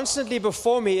it's constantly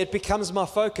before me, it becomes my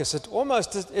focus. It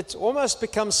almost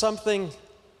becomes something,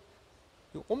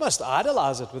 you almost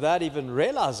idolize it without even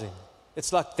realizing.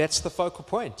 It's like that's the focal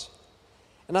point.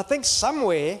 And I think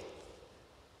somewhere,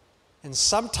 and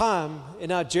sometime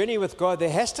in our journey with God, there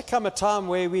has to come a time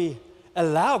where we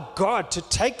allow God to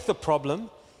take the problem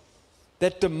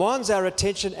that demands our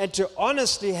attention and to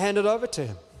honestly hand it over to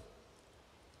Him.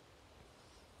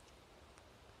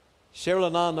 Cheryl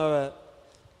and I know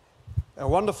a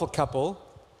wonderful couple,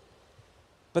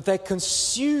 but they're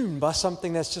consumed by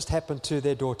something that's just happened to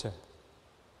their daughter.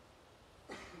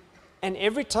 And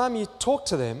every time you talk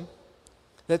to them,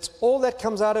 that's all that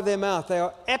comes out of their mouth. They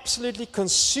are absolutely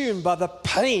consumed by the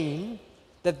pain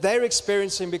that they're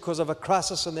experiencing because of a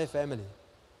crisis in their family.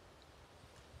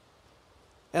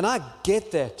 And I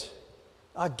get that.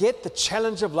 I get the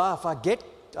challenge of life. I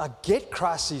get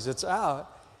crises. It's our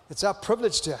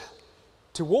privilege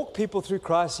to walk people through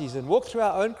crises and walk through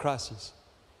our own crises.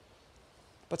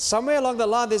 But somewhere along the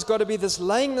line, there's got to be this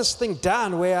laying this thing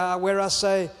down where I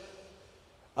say,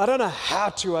 I don't know how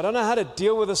to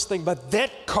deal with this thing, but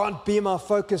that can't be my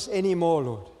focus anymore,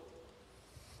 Lord.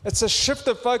 It's a shift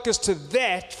of focus to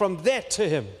that, from that to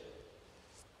Him.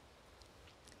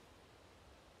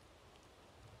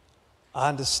 I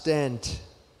understand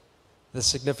the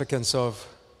significance of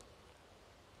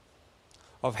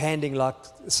handing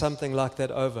something like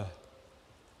that over.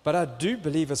 But I do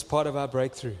believe it's part of our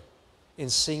breakthrough in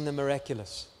seeing the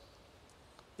miraculous,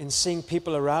 in seeing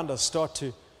people around us start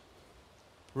to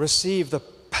receive the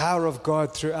power of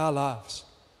God through our lives.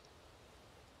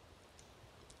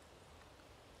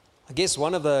 I guess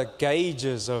one of the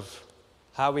gauges of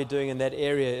how we're doing in that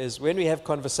area is when we have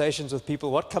conversations with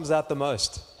people, what comes out the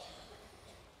most?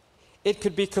 It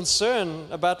could be concern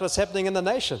about what's happening in the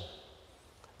nation.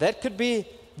 That could be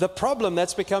the problem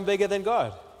that's become bigger than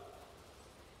God.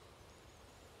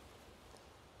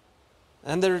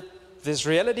 And there's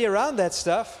reality around that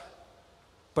stuff,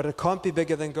 but it can't be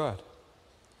bigger than God.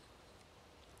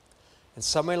 And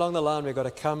somewhere along the line, we've got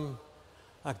to come,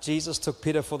 like Jesus took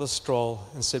Peter for the stroll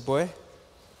and said, boy,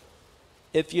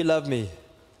 if you love me,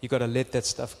 you've got to let that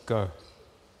stuff go.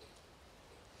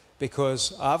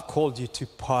 Because I've called you to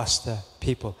pastor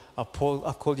people. I've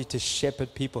called you to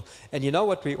shepherd people. And you know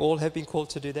what? We all have been called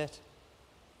to do that.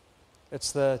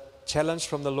 It's the challenge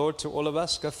from the Lord to all of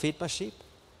us. Go feed my sheep.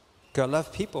 Go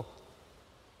love people.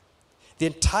 The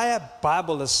entire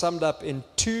Bible is summed up in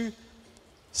 2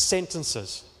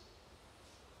 sentences.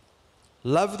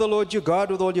 Love the Lord your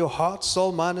God with all your heart,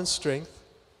 soul, mind, and strength.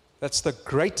 That's the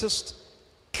greatest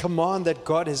command that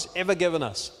God has ever given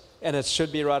us. And it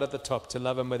should be right at the top, to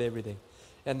love Him with everything.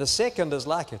 And the second is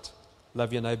like it.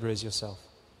 Love your neighbor as yourself.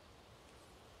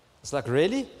 It's like,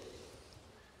 really?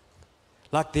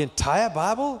 Like the entire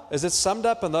Bible? Is it summed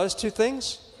up in those 2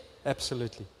 things?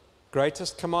 Absolutely.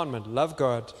 Greatest commandment, love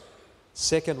God.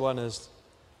 Second one is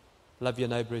love your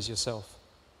neighbor as yourself.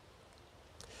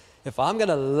 If I'm going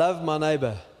to love my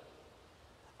neighbor,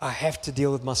 I have to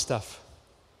deal with my stuff.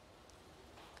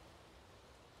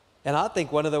 And I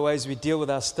think one of the ways we deal with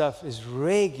our stuff is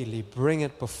regularly bring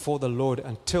it before the Lord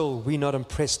until we're not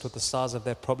impressed with the size of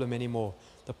that problem anymore.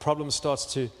 The problem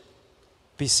starts to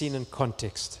be seen in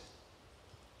context.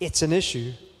 It's an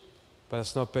issue, but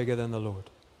it's not bigger than the Lord.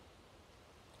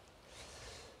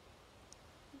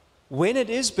 When it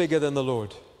is bigger than the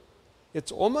Lord,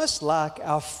 it's almost like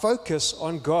our focus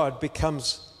on God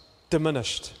becomes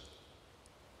diminished.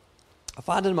 I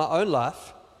find in my own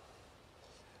life,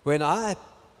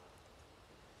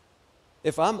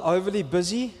 if I'm overly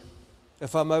busy,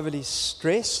 if I'm overly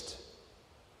stressed,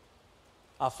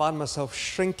 I find myself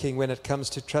shrinking when it comes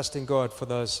to trusting God for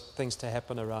those things to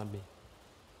happen around me.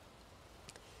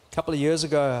 A couple of years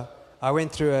ago, I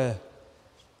went through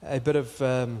a bit of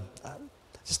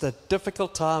just a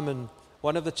difficult time in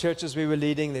one of the churches we were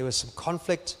leading. There was some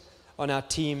conflict on our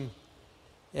team,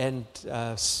 and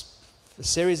a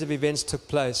series of events took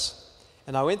place.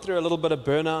 And I went through a little bit of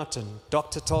burnout, and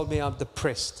doctor told me I'm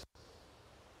depressed.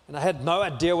 And I had no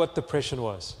idea what depression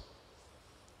was.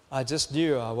 I just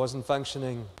knew I wasn't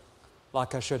functioning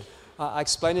like I should. I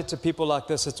explain it to people like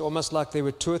this. It's almost like there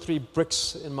were 2 or 3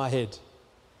 bricks in my head.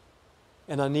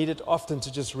 And I needed often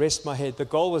to just rest my head. The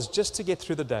goal was just to get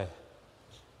through the day.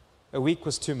 A week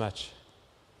was too much.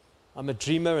 I'm a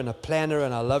dreamer and a planner,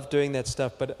 and I love doing that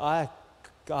stuff, but I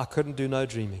couldn't do no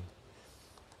dreaming.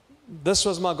 This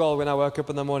was my goal when I woke up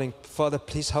in the morning. Father,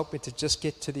 please help me to just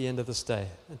get to the end of this day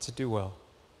and to do well.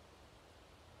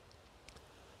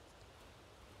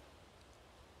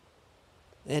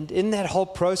 And in that whole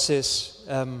process,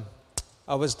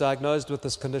 I was diagnosed with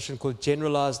this condition called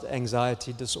generalized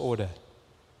anxiety disorder.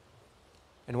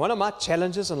 And one of my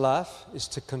challenges in life is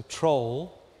to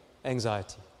control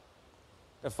anxiety.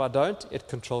 If I don't, it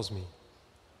controls me.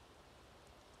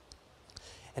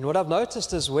 And what I've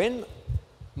noticed is when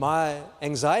my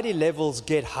anxiety levels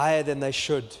get higher than they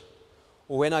should,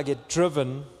 or when I get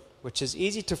driven, which is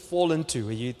easy to fall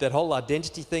into, that whole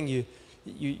identity thing,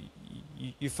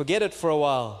 you forget it for a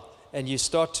while, and you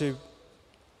start to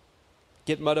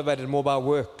get motivated more by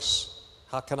works.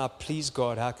 How can I please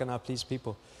God? How can I please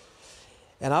people?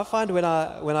 And I find when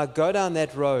I go down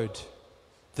that road,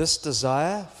 this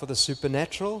desire for the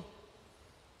supernatural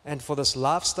and for this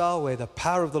lifestyle where the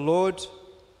power of the Lord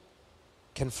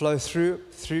can flow through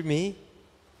me,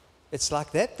 it's like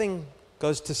that thing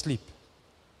goes to sleep.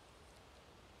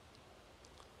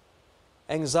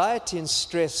 Anxiety and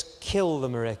stress kill the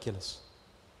miraculous.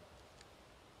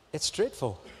 It's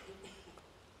dreadful.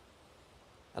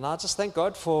 And I just thank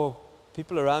God for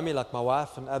people around me, like my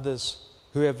wife and others,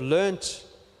 who have learnt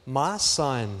my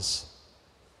signs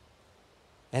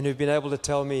and who've been able to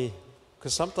tell me,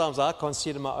 because sometimes I can't see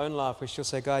it in my own life, where she'll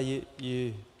say, Guy,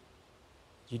 you're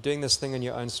doing this thing on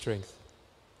your own strength.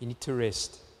 You need to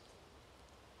rest.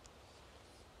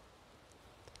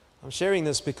 I'm sharing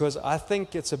this because I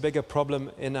think it's a bigger problem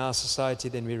in our society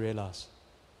than we realize.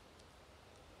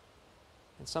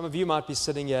 And some of you might be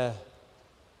sitting here.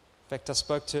 In fact, I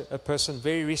spoke to a person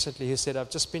very recently who said,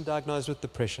 I've just been diagnosed with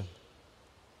depression.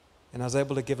 And I was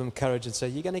able to give him courage and say,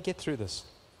 you're going to get through this.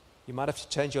 You might have to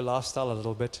change your lifestyle a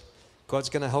little bit. God's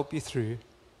going to help you through.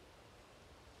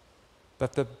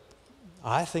 But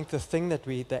I think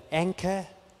the anchor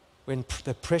when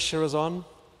the pressure is on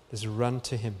is run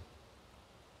to Him.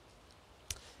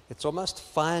 It's almost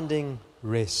finding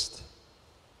rest.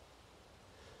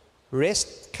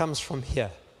 Rest comes from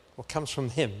here, or comes from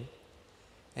Him,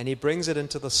 and He brings it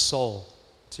into the soul,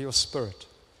 to your spirit.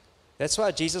 That's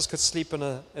why Jesus could sleep in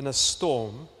a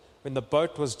storm when the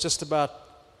boat was just about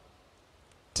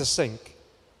to sink.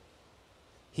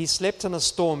 He slept in a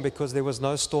storm because there was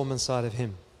no storm inside of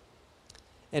Him.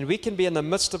 And we can be in the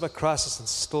midst of a crisis and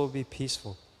still be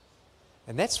peaceful.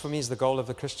 And that's, for me, is the goal of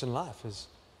the Christian life, is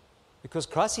because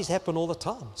crises happen all the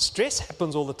time. Stress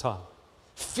happens all the time.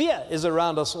 Fear is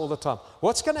around us all the time.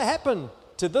 What's going to happen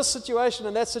to this situation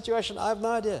and that situation? I have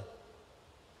no idea.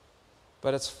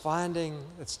 But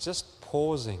it's just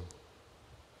pausing.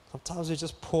 Sometimes you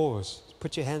just pause.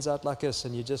 Put your hands out like this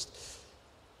and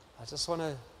I just want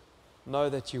to know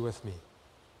that you're with me.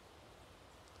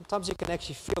 Sometimes you can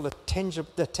actually feel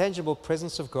the tangible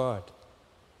presence of God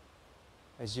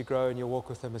as you grow in your walk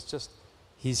with Him. It's just,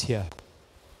 He's here.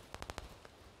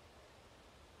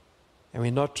 And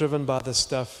we're not driven by this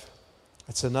stuff.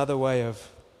 It's another way of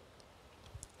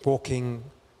walking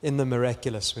in the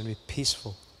miraculous when we're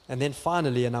peaceful. And then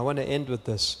finally, and I want to end with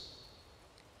this,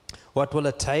 what will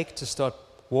it take to start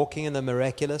walking in the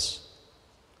miraculous?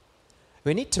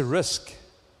 We need to risk.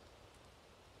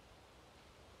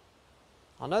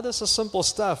 I know this is simple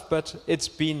stuff, but it's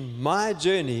been my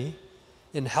journey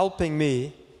in helping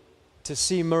me to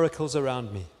see miracles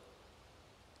around me.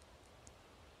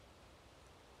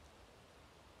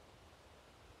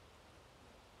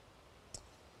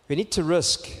 We need to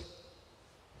risk.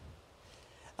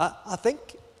 I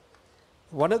think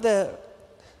one of the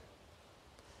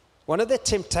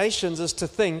temptations is to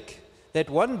think that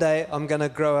one day I'm going to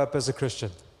grow up as a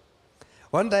Christian.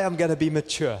 One day I'm going to be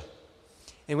mature.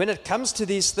 And when it comes to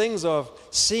these things of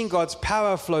seeing God's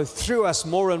power flow through us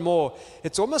more and more,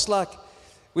 it's almost like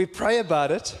we pray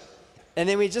about it, and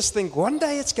then we just think, one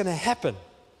day it's going to happen.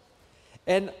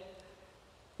 And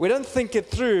we don't think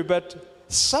it through, but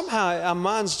somehow our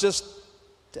minds just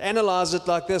analyze it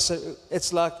like this.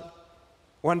 It's like,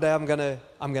 one day I'm going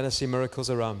to see miracles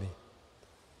around me.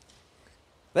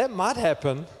 That might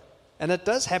happen, and it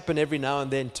does happen every now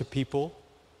and then to people,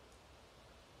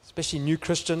 especially new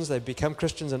Christians. They become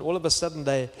Christians, and all of a sudden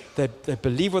they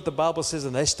believe what the Bible says,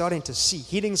 and they're starting to see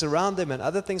healings around them, and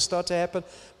other things start to happen.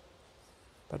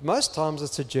 But most times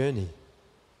it's a journey.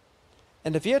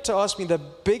 And if you had to ask me the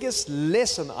biggest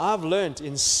lesson I've learned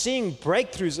in seeing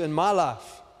breakthroughs in my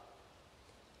life,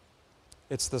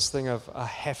 it's this thing of I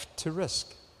have to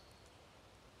risk.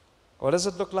 What does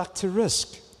it look like to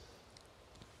risk?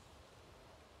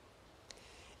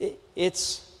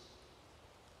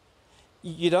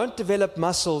 You don't develop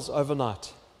muscles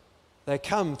overnight. They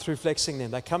come through flexing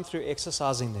them. They come through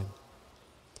exercising them.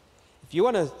 If you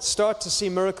want to start to see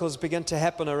miracles begin to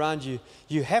happen around you,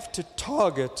 you have to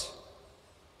target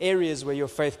areas where your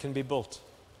faith can be built.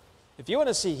 If you want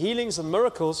to see healings and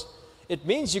miracles, it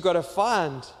means you've got to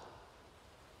find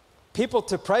people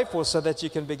to pray for so that you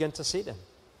can begin to see them.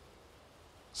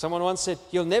 Someone once said,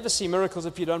 you'll never see miracles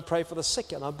if you don't pray for the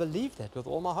sick, and I believe that with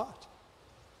all my heart.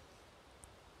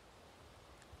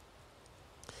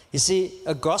 You see,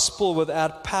 a gospel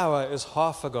without power is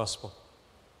half a gospel.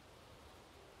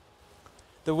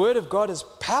 The Word of God is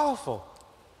powerful,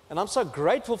 and I'm so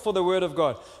grateful for the Word of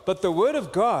God. But the Word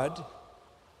of God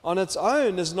on its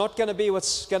own is not going to be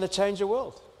what's going to change the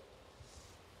world.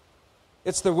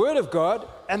 It's the Word of God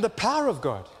and the power of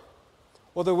God,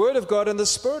 or the Word of God and the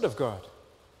Spirit of God.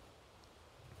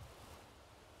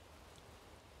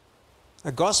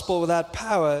 A gospel without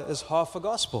power is half a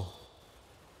gospel.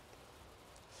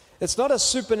 It's not a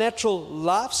supernatural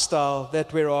lifestyle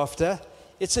that we're after,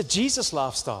 it's a Jesus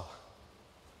lifestyle.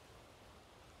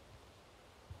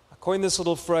 I coined this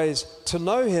little phrase, to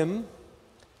know Him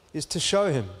is to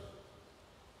show Him.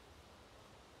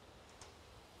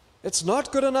 It's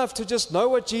not good enough to just know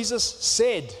what Jesus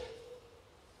said.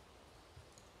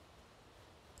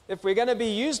 If we're going to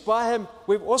be used by Him,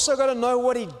 we've also got to know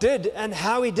what He did and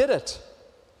how He did it.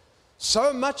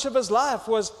 So much of His life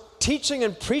was teaching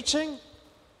and preaching,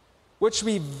 which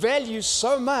we value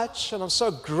so much, and I'm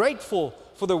so grateful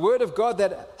for the Word of God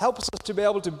that helps us to be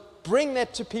able to bring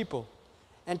that to people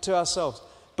and to ourselves.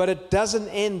 But it doesn't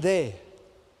end there.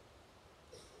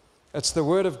 It's the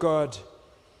Word of God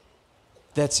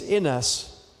that's in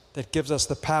us that gives us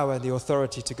the power and the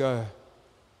authority to go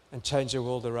and change the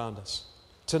world around us.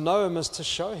 To know Him is to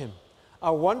show Him.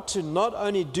 I want to not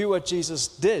only do what Jesus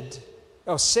did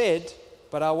or said,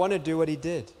 but I want to do what He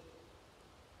did.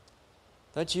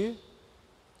 Don't you?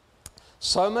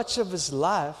 So much of His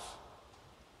life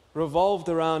revolved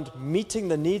around meeting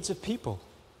the needs of people.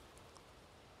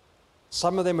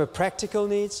 Some of them were practical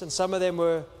needs, and some of them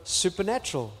were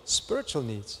supernatural, spiritual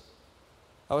needs.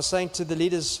 I was saying to the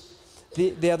leaders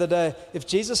the other day, if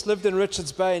Jesus lived in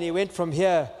Richards Bay and He went from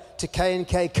here to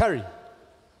K&K curry,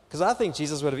 because I think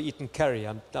Jesus would have eaten curry,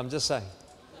 I'm just saying.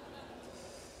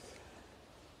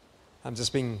 I'm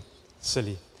just being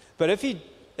silly. But if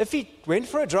he went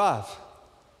for a drive,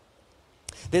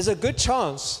 there's a good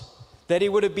chance that he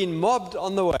would have been mobbed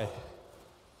on the way.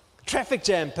 Traffic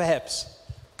jam, perhaps.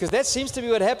 Because that seems to be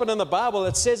what happened in the Bible.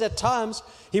 It says at times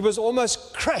he was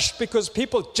almost crushed because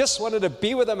people just wanted to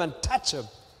be with him and touch him.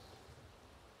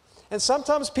 And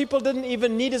sometimes people didn't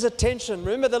even need his attention.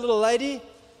 Remember the little lady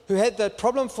who had that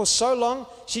problem for so long?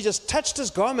 She just touched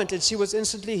his garment and she was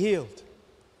instantly healed.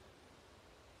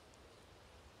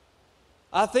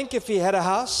 I think if he had a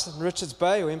house in Richards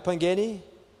Bay or in Pangeni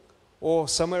or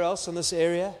somewhere else in this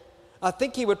area, I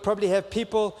think he would probably have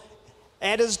people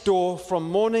at his door from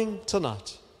morning to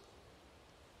night.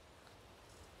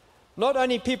 Not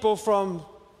only people from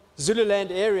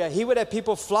Zululand area, he would have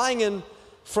people flying in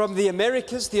from the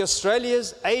Americas, the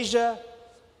Australias, Asia,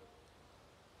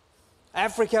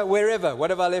 Africa, wherever.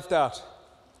 What have I left out?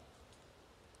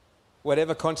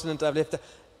 Whatever continent I've left out.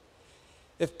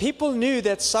 If people knew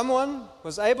that someone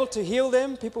was able to heal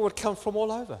them, people would come from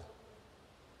all over.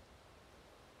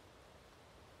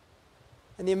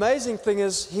 And the amazing thing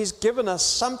is, He's given us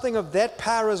something of that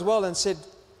power as well and said,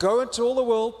 go into all the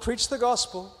world, preach the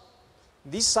gospel.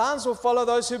 These signs will follow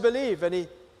those who believe. And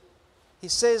He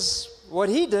says, what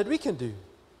He did, we can do.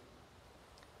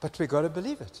 But we've got to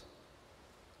believe it.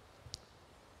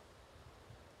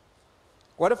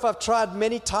 What if I've tried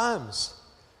many times?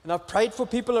 And I've prayed for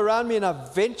people around me, and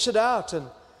I've ventured out, and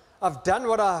I've done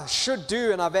what I should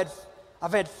do, and I've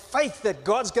had faith that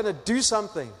God's going to do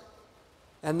something,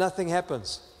 and nothing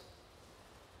happens.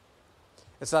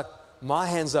 It's like my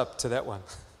hands up to that one.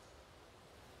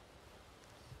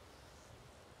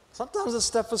 Sometimes this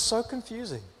stuff is so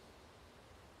confusing.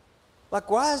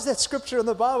 Like, why is that scripture in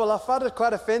the Bible? I find it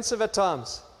quite offensive at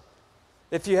times.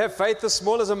 If you have faith as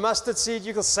small as a mustard seed,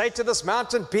 you can say to this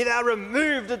mountain, be thou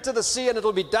removed into the sea, and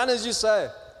it'll be done as you say.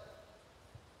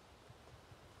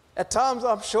 At times,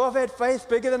 I'm sure I've had faith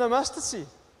bigger than a mustard seed.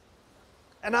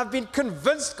 And I've been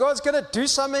convinced God's going to do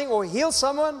something or heal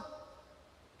someone,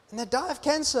 and they die of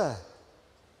cancer.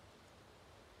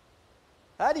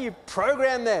 How do you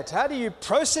program that? How do you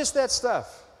process that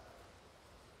stuff?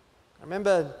 I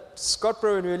remember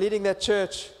Scottsboro, when we were leading that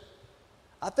church,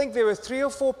 I think there were 3 or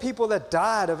 4 people that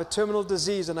died of a terminal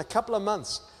disease in a couple of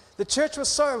months. The church was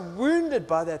so wounded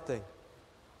by that thing.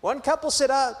 One couple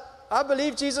said, I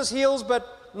believe Jesus heals,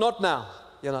 but not now,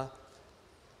 Not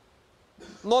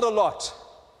a lot.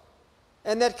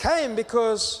 And that came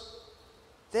because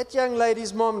that young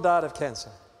lady's mom died of cancer.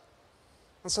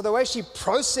 And so the way she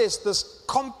processed this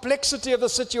complexity of the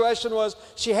situation was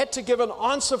she had to give an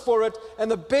answer for it,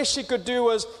 and the best she could do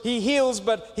was, he heals,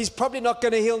 but he's probably not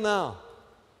going to heal now.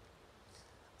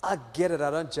 I get it,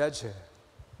 I don't judge her.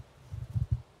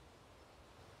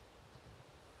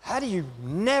 How do you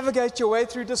navigate your way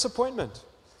through disappointment?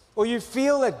 Or you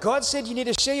feel that God said you need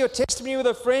to share your testimony with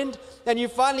a friend, and you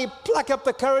finally pluck up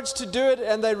the courage to do it,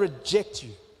 and they reject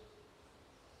you.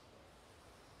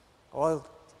 Well,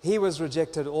 he was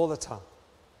rejected all the time.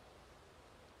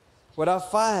 What I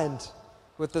find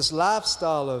with this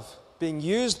lifestyle of being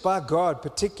used by God,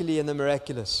 particularly in the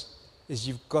miraculous, is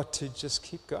you've got to just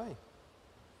keep going.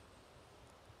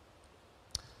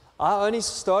 I only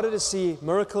started to see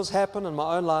miracles happen in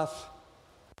my own life.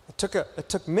 It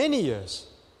took many years.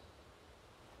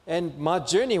 And my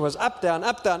journey was up, down,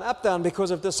 up, down, up, down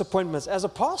because of disappointments as a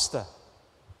pastor.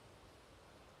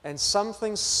 And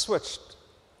something switched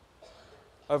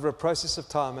over a process of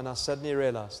time, and I suddenly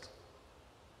realized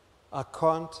I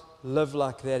can't live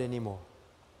like that anymore.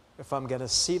 If I'm going to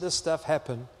see this stuff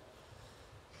happen,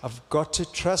 I've got to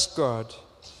trust God,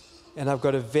 and I've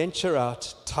got to venture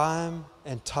out time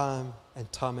and time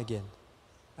and time again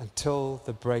until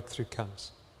the breakthrough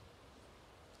comes.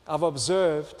 I've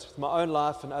observed in my own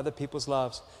life and other people's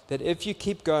lives that if you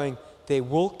keep going, there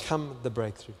will come the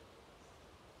breakthrough.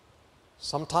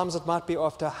 Sometimes it might be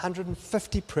after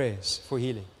 150 prayers for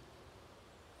healing.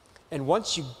 And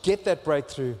once you get that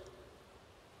breakthrough,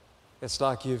 it's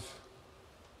like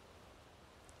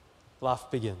life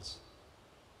begins.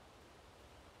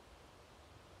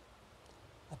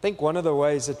 I think one of the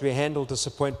ways that we handle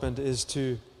disappointment is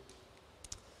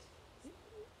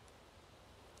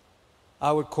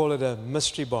I would call it a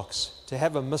mystery box, to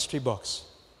have a mystery box.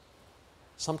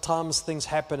 Sometimes things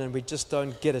happen and we just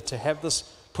don't get it, to have this,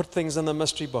 put things in the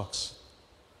mystery box.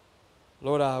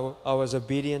 Lord, I was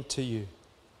obedient to you.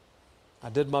 I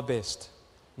did my best.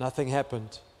 Nothing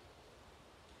happened.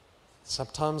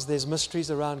 Sometimes there's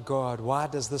mysteries around God. Why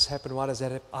does this happen? Why does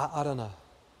that happen? I don't know.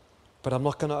 But I'm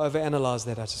not going to overanalyze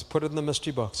that. I just put it in the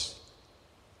mystery box.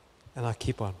 And I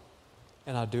keep on.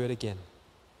 And I do it again.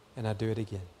 And I do it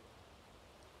again.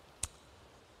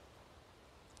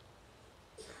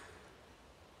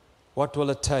 What will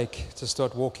it take to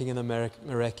start walking in the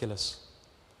miraculous?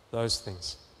 Those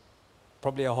things.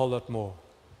 Probably a whole lot more.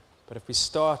 But if we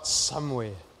start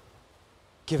somewhere,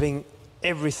 giving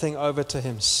everything over to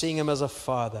Him, seeing Him as a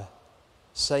Father,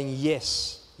 saying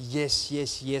yes, yes,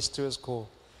 yes, yes to His call,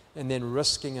 and then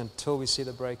risking until we see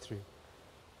the breakthrough,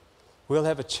 we'll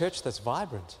have a church that's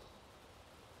vibrant.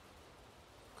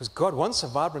 Because God wants a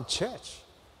vibrant church.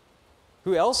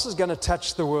 Who else is going to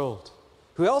touch the world?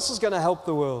 Who else is going to help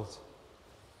the world?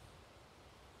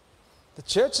 The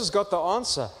church has got the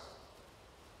answer.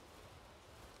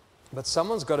 But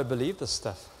someone's got to believe this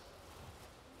stuff.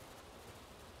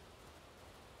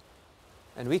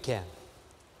 And we can.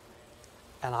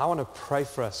 And I want to pray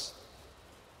for us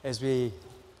as we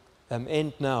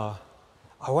end now.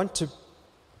 We're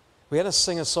going to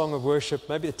sing a song of worship.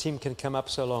 Maybe the team can come up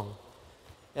so long.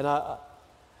 And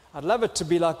I'd love it to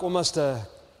be like almost a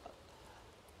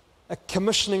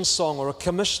commissioning song or a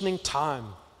commissioning time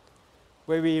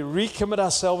where we recommit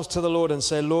ourselves to the Lord and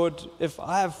say, Lord, if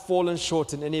I have fallen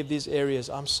short in any of these areas,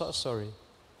 I'm so sorry.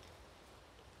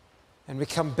 And we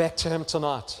come back to Him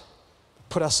tonight,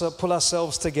 pull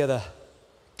ourselves together,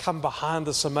 come behind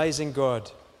this amazing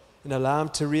God and allow Him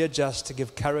to readjust, to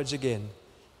give courage again,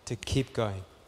 to keep going.